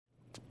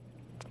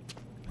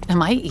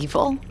Am I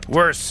evil?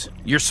 Worse,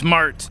 you're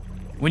smart.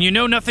 When you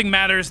know nothing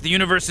matters, the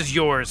universe is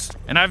yours.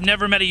 And I've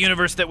never met a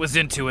universe that was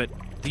into it.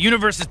 The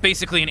universe is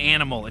basically an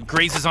animal. It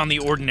grazes on the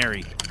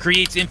ordinary.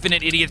 Creates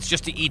infinite idiots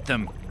just to eat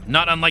them.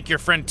 Not unlike your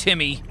friend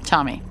Timmy.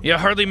 Tommy. Yeah,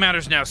 hardly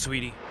matters now,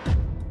 sweetie.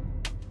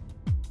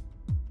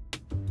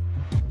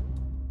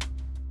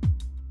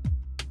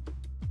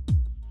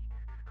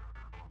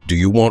 Do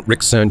you want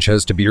Rick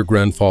Sanchez to be your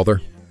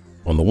grandfather?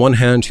 On the one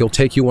hand, he'll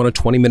take you on a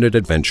 20-minute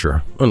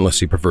adventure, unless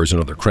he prefers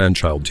another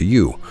grandchild to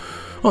you.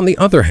 On the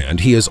other hand,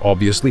 he is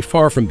obviously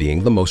far from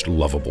being the most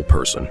lovable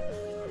person.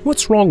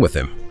 What's wrong with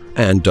him?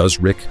 And does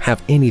Rick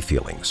have any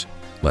feelings?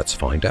 Let's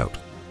find out.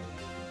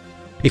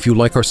 If you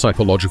like our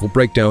psychological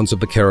breakdowns of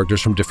the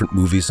characters from different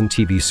movies and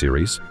TV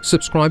series,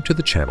 subscribe to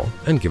the channel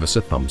and give us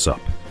a thumbs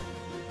up.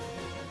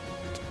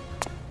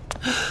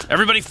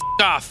 Everybody f***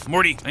 off.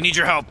 Morty, I need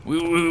your help.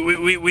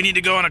 We need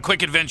to go on a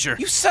quick adventure.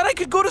 You said I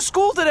could go to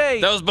school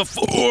today! That was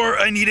before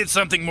I needed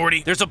something,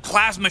 Morty. There's a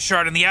plasma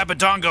shard in the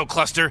Abadongo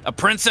cluster. A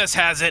princess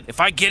has it.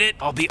 If I get it,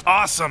 I'll be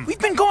awesome. We've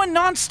been going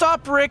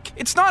non-stop, Rick.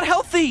 It's not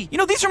healthy. You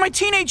know, these are my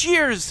teenage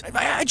years.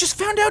 I just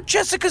found out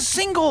Jessica's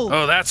single.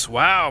 Oh,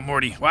 wow,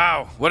 Morty.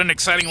 Wow, what an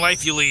exciting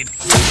life you lead.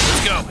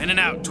 Let's go, in and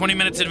out, 20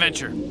 minutes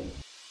adventure.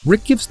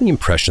 Rick gives the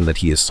impression that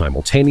he is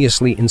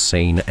simultaneously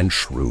insane and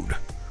shrewd.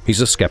 He's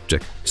a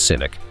skeptic,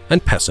 cynic,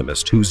 and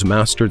pessimist who's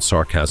mastered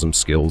sarcasm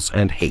skills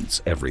and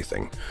hates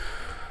everything.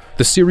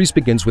 The series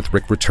begins with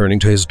Rick returning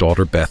to his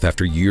daughter Beth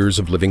after years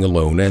of living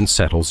alone and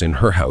settles in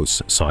her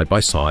house side by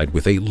side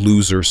with a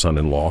loser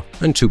son-in-law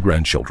and 2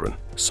 grandchildren,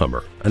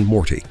 Summer and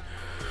Morty.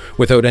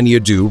 Without any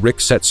ado, Rick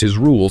sets his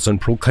rules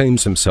and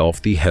proclaims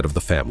himself the head of the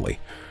family.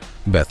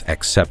 Beth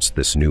accepts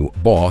this new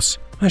boss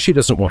as she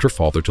doesn't want her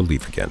father to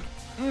leave again.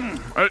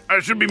 I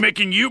should be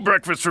making you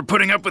breakfast for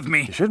putting up with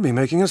me. You should be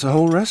making us a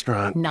whole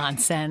restaurant.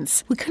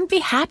 Nonsense. We couldn't be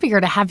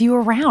happier to have you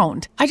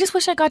around. I just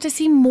wish I got to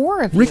see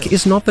more of you. Rick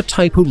is not the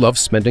type who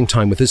loves spending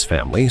time with his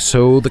family,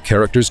 so the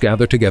characters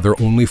gather together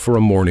only for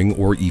a morning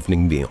or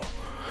evening meal.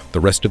 The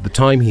rest of the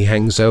time he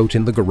hangs out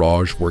in the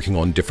garage working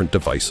on different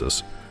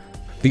devices.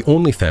 The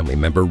only family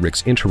member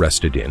Rick's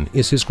interested in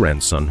is his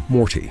grandson,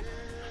 Morty.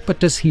 But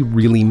does he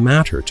really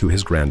matter to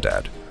his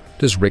granddad?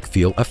 Does Rick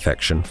feel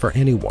affection for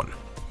anyone?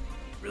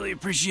 Really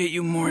appreciate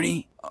you,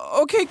 Morty.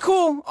 Okay,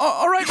 cool.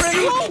 All right,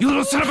 Rick. You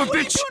little son of a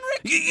bitch!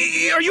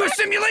 Are you a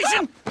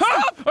simulation?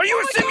 Huh? Are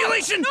you a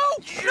simulation?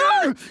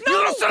 No! You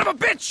little son of a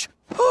bitch!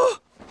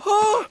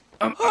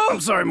 I'm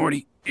sorry,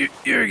 Morty.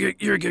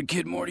 You're a good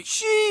kid, Morty.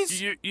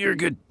 Jeez. You're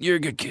a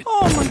good kid.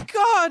 Oh my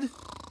God.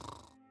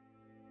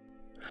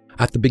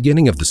 At the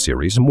beginning of the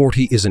series,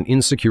 Morty is an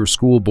insecure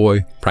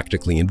schoolboy,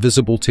 practically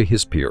invisible to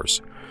his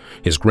peers.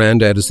 His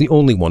granddad is the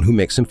only one who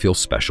makes him feel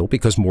special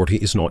because Morty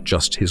is not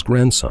just his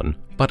grandson,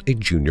 but a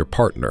junior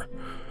partner.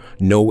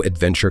 No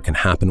adventure can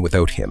happen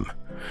without him.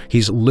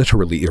 He's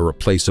literally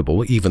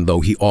irreplaceable, even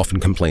though he often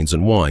complains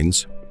and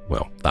whines.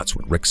 Well, that's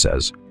what Rick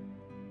says.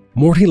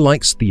 Morty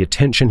likes the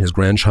attention his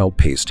grandchild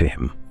pays to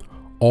him.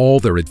 All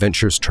their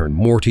adventures turn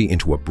Morty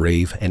into a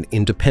brave and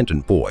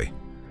independent boy.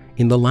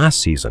 In the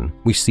last season,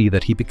 we see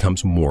that he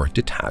becomes more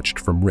detached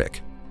from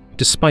Rick.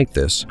 Despite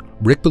this,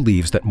 Rick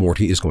believes that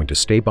Morty is going to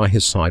stay by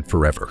his side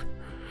forever.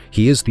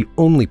 He is the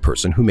only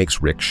person who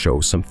makes Rick show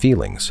some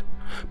feelings,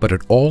 but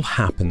it all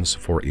happens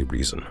for a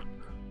reason.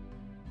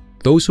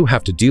 Those who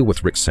have to deal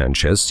with Rick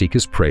Sanchez seek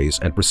his praise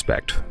and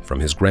respect, from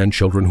his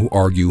grandchildren who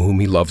argue whom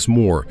he loves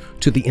more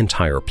to the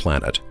entire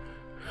planet.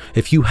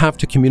 If you have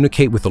to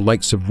communicate with the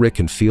likes of Rick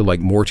and feel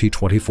like Morty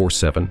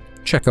 24/7,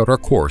 check out our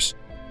course,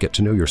 Get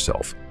to Know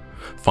Yourself.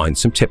 Find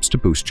some tips to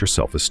boost your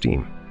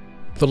self-esteem.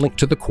 The link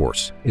to the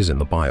course is in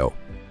the bio.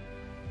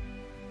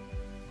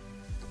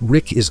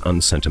 Rick is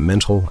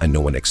unsentimental and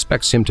no one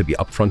expects him to be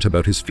upfront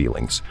about his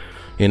feelings.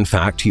 In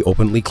fact, he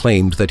openly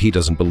claimed that he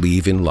doesn't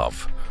believe in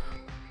love.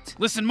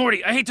 Listen,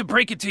 Morty, I hate to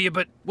break it to you,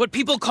 but what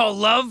people call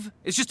love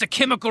is just a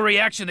chemical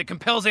reaction that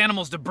compels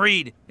animals to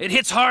breed. It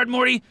hits hard,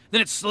 Morty,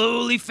 then it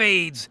slowly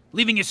fades,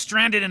 leaving you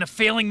stranded in a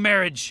failing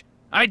marriage.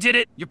 I did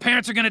it. Your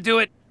parents are gonna do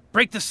it.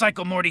 Break the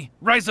cycle, Morty.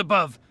 Rise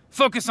above.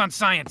 Focus on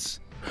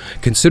science.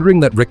 Considering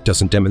that Rick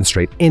doesn't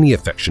demonstrate any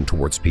affection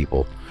towards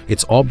people,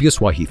 it's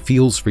obvious why he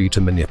feels free to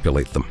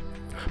manipulate them.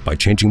 By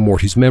changing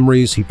Morty's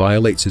memories, he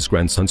violates his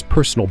grandson's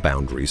personal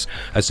boundaries,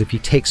 as if he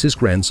takes his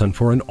grandson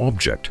for an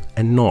object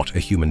and not a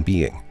human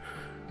being.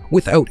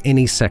 Without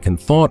any second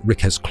thought,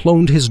 Rick has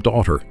cloned his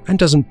daughter and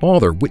doesn't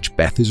bother which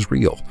Beth is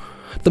real.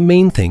 The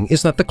main thing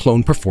is that the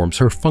clone performs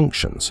her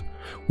functions.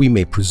 We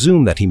may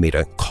presume that he made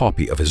a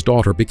copy of his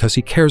daughter because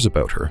he cares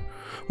about her.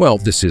 Well,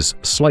 this is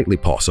slightly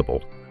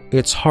possible.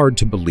 It's hard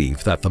to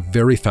believe that the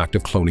very fact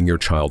of cloning your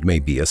child may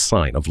be a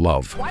sign of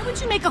love. Why would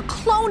you make a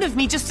clone of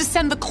me just to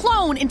send the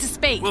clone into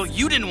space? Well,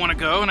 you didn't want to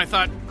go, and I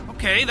thought,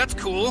 okay, that's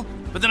cool.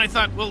 But then I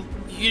thought, well,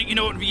 you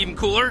know what would be even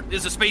cooler?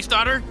 Is a space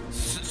daughter.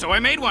 So I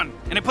made one,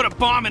 and I put a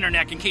bomb in her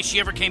neck in case she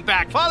ever came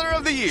back. Father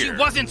of the Year! She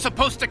wasn't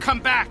supposed to come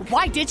back!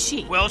 Why did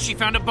she? Well, she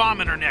found a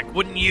bomb in her neck,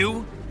 wouldn't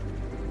you?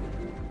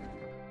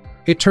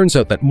 It turns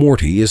out that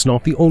Morty is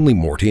not the only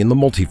Morty in the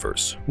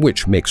multiverse,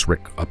 which makes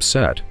Rick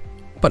upset.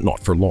 But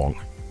not for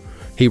long.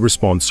 He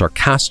responds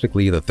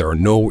sarcastically that there are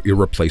no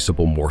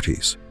irreplaceable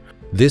Mortys.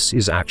 This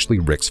is actually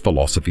Rick's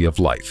philosophy of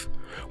life.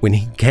 When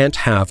he can't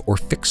have or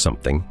fix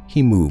something,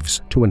 he moves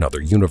to another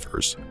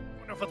universe.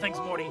 Wonderful things,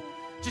 Morty.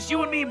 Just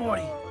you and me,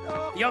 Morty.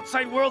 The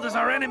outside world is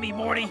our enemy,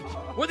 Morty.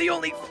 We're the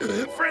only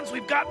friends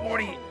we've got,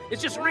 Morty.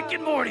 It's just Rick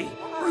and Morty.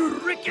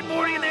 Rick and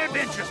Morty and their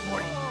adventures,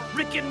 Morty.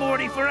 Rick and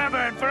Morty forever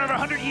and forever,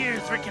 100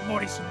 years. Rick and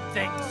Morty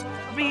things.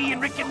 Me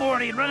and Rick and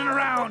Morty and running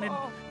around and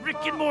Rick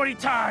and Morty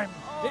time.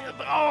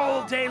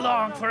 All day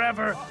long,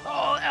 forever.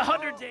 All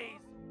 100 days.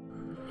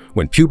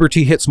 When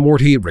puberty hits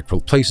Morty, Rick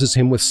replaces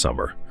him with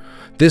Summer.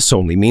 This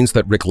only means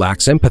that Rick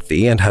lacks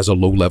empathy and has a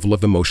low level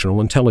of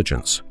emotional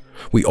intelligence.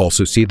 We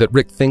also see that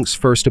Rick thinks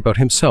first about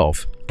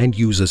himself and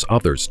uses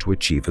others to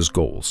achieve his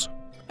goals.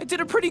 I did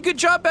a pretty good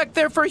job back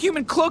there for a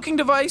human cloaking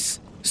device.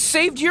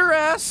 Saved your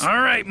ass. All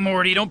right,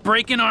 Morty, don't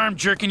break an arm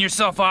jerking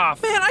yourself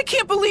off. Man, I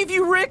can't believe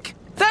you, Rick.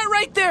 That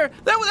right there,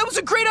 that was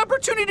a great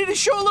opportunity to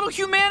show a little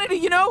humanity,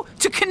 you know?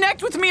 To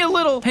connect with me a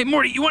little. Hey,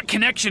 Morty, you want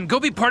connection? Go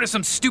be part of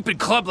some stupid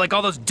club like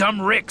all those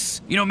dumb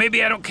Ricks. You know,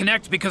 maybe I don't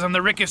connect because I'm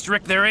the rickest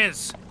Rick there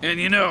is. And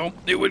you know,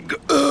 it would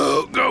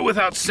go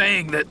without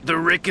saying that the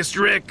rickest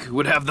Rick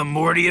would have the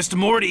Mortiest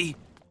Morty.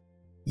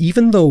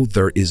 Even though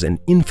there is an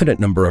infinite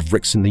number of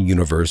Ricks in the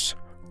universe,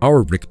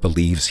 our Rick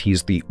believes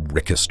he's the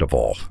rickest of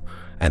all,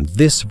 and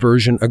this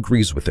version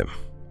agrees with him.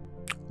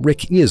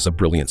 Rick is a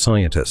brilliant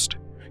scientist.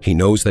 He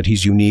knows that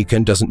he's unique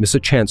and doesn't miss a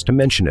chance to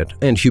mention it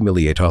and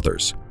humiliate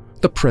others.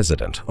 The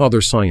president,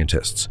 other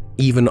scientists,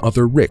 even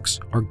other Ricks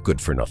are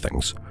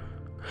good-for-nothings.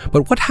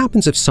 But what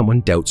happens if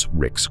someone doubts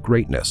Rick's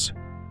greatness?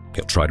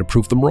 He'll try to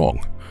prove them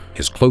wrong.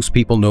 His close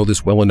people know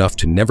this well enough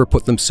to never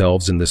put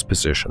themselves in this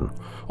position.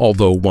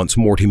 Although once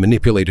Morty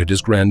manipulated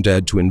his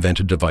granddad to invent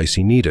a device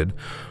he needed,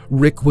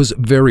 Rick was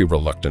very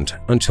reluctant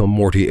until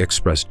Morty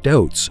expressed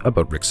doubts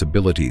about Rick's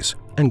abilities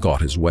and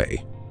got his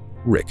way.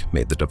 Rick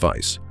made the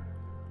device.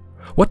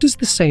 What does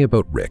this say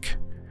about Rick?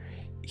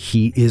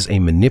 He is a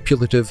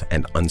manipulative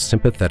and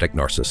unsympathetic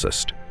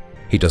narcissist.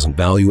 He doesn't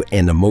value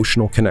an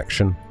emotional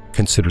connection,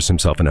 considers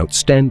himself an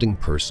outstanding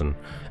person,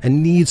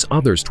 and needs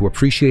others to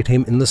appreciate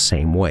him in the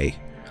same way.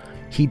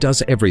 He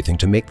does everything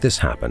to make this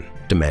happen,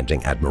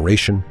 demanding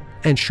admiration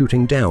and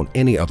shooting down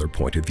any other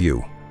point of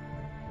view.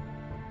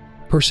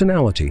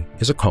 Personality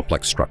is a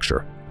complex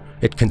structure.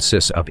 It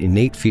consists of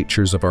innate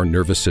features of our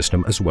nervous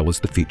system as well as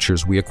the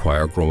features we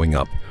acquire growing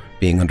up,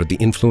 being under the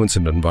influence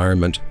of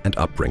environment and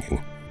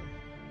upbringing.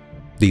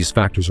 These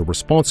factors are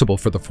responsible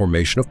for the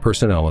formation of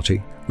personality,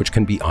 which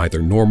can be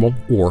either normal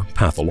or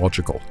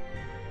pathological.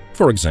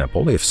 For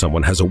example, if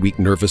someone has a weak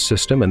nervous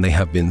system and they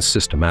have been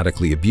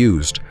systematically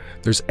abused,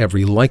 there's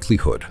every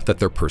likelihood that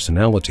their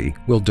personality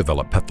will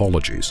develop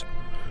pathologies.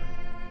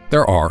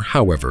 There are,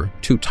 however,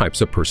 two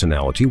types of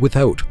personality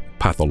without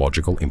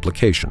pathological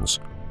implications: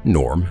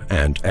 norm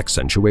and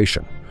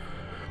accentuation.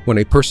 When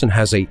a person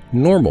has a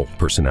normal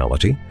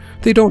personality,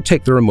 they don't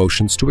take their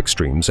emotions to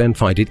extremes and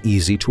find it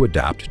easy to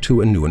adapt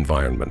to a new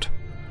environment.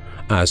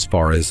 As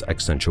far as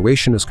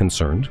accentuation is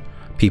concerned,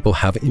 people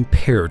have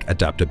impaired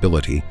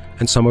adaptability,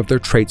 and some of their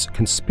traits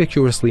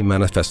conspicuously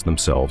manifest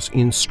themselves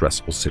in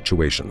stressful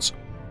situations.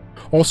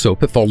 Also,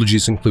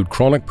 pathologies include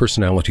chronic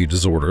personality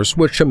disorders,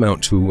 which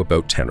amount to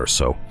about 10 or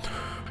so.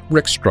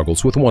 Rick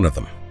struggles with one of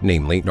them,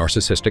 namely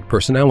narcissistic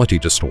personality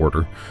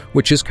disorder,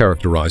 which is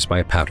characterized by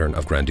a pattern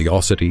of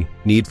grandiosity,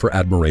 need for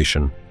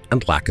admiration,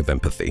 and lack of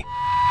empathy.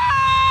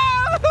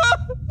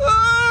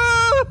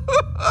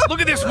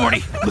 Look at this,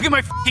 Morty. Look at my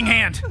f***ing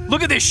hand.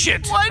 Look at this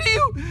shit. Why do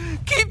you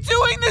keep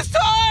doing this to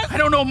us? I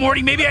don't know,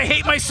 Morty. Maybe I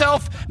hate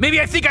myself.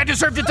 Maybe I think I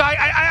deserve to die.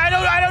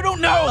 I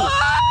don't know.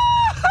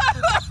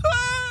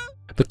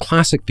 The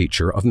classic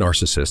feature of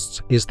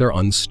narcissists is their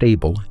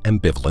unstable,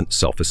 ambivalent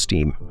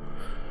self-esteem.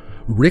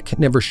 Rick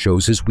never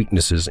shows his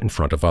weaknesses in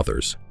front of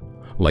others.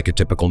 Like a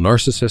typical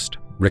narcissist,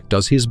 Rick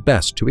does his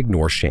best to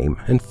ignore shame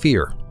and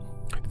fear.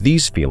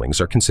 These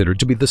feelings are considered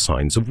to be the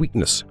signs of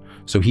weakness,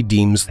 so he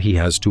deems he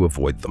has to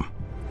avoid them.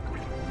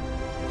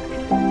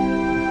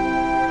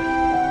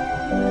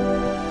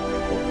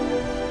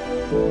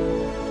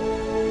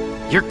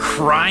 You're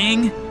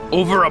crying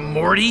over a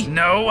Morty?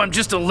 No, I'm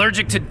just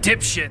allergic to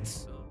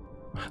dipshits.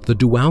 The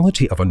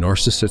duality of a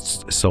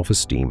narcissist's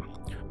self-esteem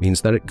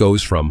means that it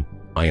goes from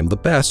 "I am the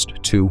best"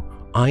 to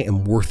 "I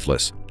am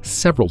worthless"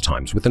 several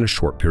times within a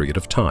short period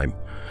of time.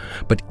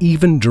 But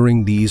even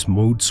during these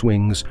mood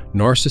swings,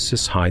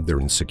 narcissists hide their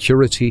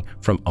insecurity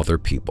from other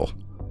people.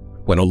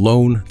 When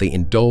alone, they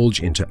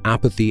indulge into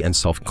apathy and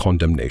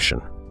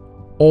self-condemnation.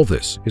 All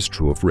this is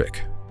true of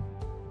Rick.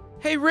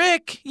 Hey,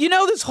 Rick, you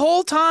know this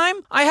whole time,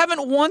 I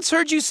haven't once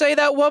heard you say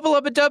that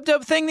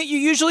wubba-lubba-dub-dub thing that you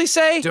usually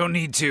say? Don't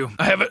need to.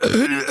 I have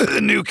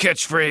a new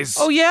catchphrase.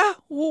 Oh, yeah?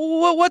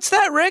 What's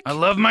that, Rick? I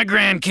love my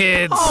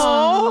grandkids.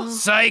 Aww.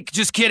 Psych,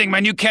 just kidding.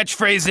 My new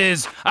catchphrase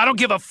is, I don't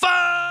give a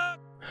fuck.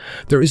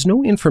 There is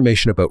no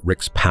information about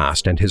Rick's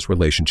past and his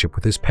relationship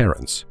with his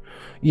parents.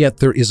 Yet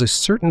there is a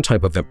certain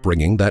type of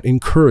upbringing that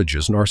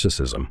encourages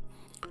narcissism.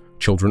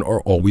 Children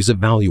are always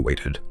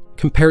evaluated,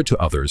 compared to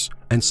others,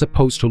 and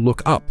supposed to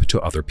look up to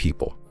other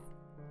people.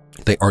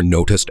 They are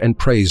noticed and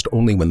praised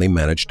only when they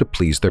manage to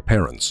please their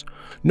parents.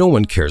 No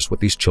one cares what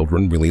these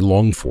children really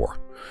long for.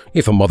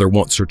 If a mother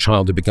wants her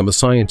child to become a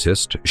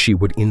scientist, she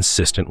would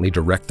insistently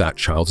direct that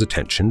child's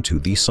attention to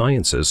the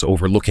sciences,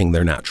 overlooking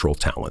their natural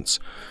talents.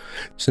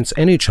 Since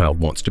any child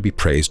wants to be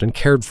praised and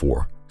cared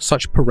for,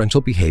 such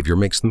parental behavior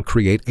makes them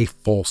create a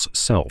false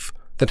self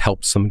that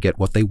helps them get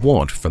what they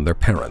want from their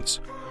parents.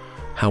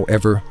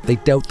 However, they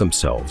doubt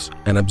themselves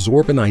and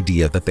absorb an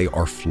idea that they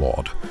are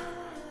flawed.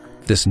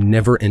 This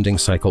never-ending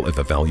cycle of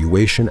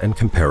evaluation and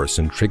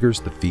comparison triggers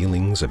the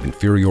feelings of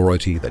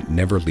inferiority that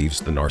never leaves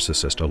the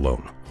narcissist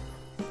alone.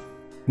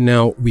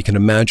 Now, we can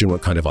imagine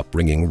what kind of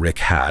upbringing Rick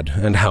had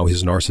and how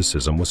his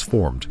narcissism was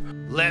formed.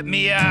 Let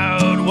me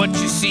out, what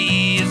you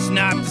see is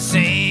not the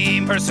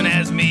same person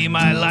as me,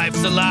 my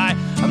life's a lie,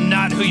 I'm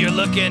not who you're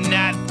looking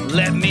at.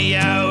 Let me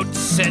out,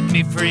 set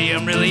me free,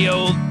 I'm really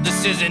old,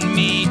 this isn't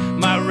me,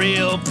 my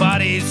real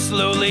body's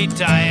slowly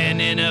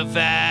dying in a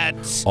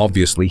vat.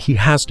 Obviously, he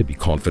has to be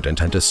confident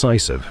and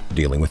decisive,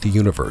 dealing with the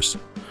universe.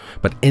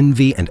 But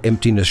envy and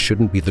emptiness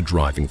shouldn't be the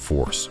driving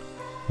force.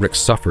 Rick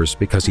suffers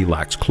because he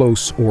lacks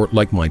close or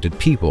like-minded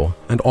people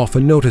and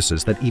often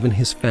notices that even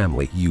his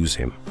family use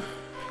him.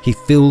 He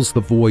fills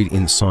the void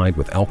inside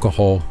with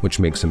alcohol, which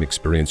makes him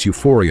experience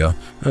euphoria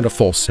and a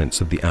false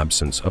sense of the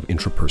absence of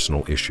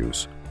intrapersonal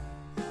issues.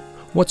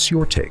 What's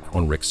your take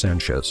on Rick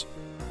Sanchez?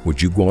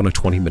 Would you go on a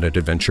 20-minute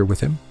adventure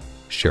with him?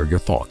 Share your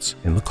thoughts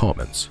in the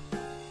comments.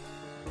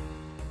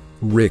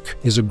 Rick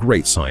is a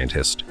great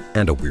scientist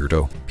and a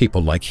weirdo.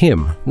 People like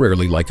him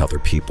rarely like other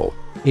people.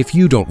 If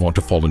you don't want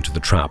to fall into the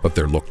trap of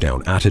their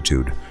look-down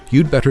attitude,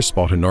 you'd better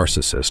spot a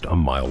narcissist a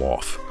mile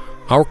off.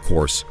 Our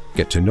course,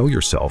 Get to Know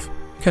Yourself,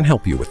 can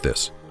help you with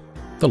this.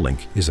 The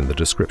link is in the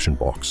description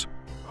box.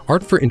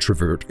 Art for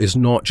Introvert is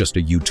not just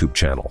a YouTube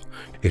channel.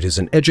 It is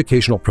an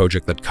educational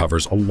project that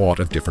covers a lot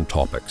of different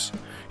topics.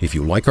 If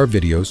you like our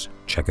videos,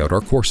 check out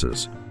our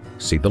courses.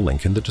 See the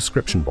link in the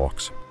description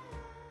box.